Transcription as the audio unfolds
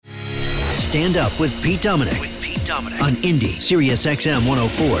Stand Up with Pete Dominic on Indy Sirius XM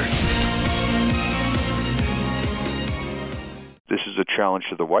 104. This is a challenge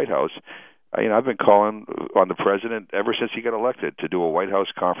to the White House. I've been calling on the president ever since he got elected to do a White House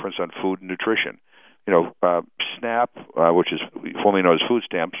conference on food and nutrition. SNAP, which is formerly known as food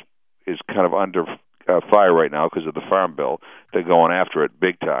stamps, is kind of under fire right now because of the Farm Bill. They're going after it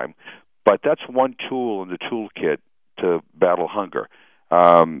big time. But that's one tool in the toolkit to battle hunger.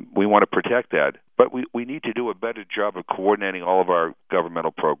 We want to protect that. But we need to do a better job of coordinating all of our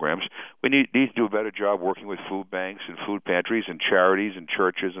governmental programs. We need to do a better job working with food banks and food pantries and charities and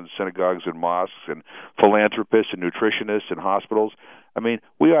churches and synagogues and mosques and philanthropists and nutritionists and hospitals.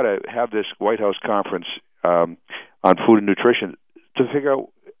 We ought to have this White House conference on food and nutrition to figure out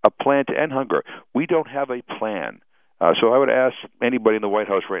a plan to end hunger. We don't have a plan. So I would ask anybody in the White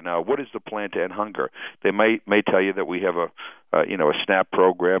House right now, what is the plan to end hunger? They may tell you that we have a SNAP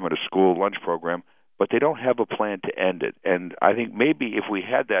program and a school lunch program, but they don't have a plan to end it. And I think maybe if we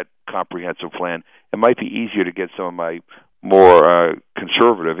had that comprehensive plan, it might be easier to get some of my more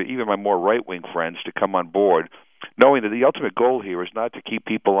conservative, even my more right-wing friends to come on board, knowing that the ultimate goal here is not to keep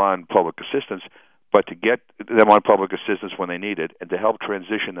people on public assistance, but to get them on public assistance when they need it and to help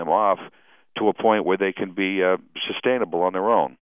transition them off to a point where they can be sustainable on their own.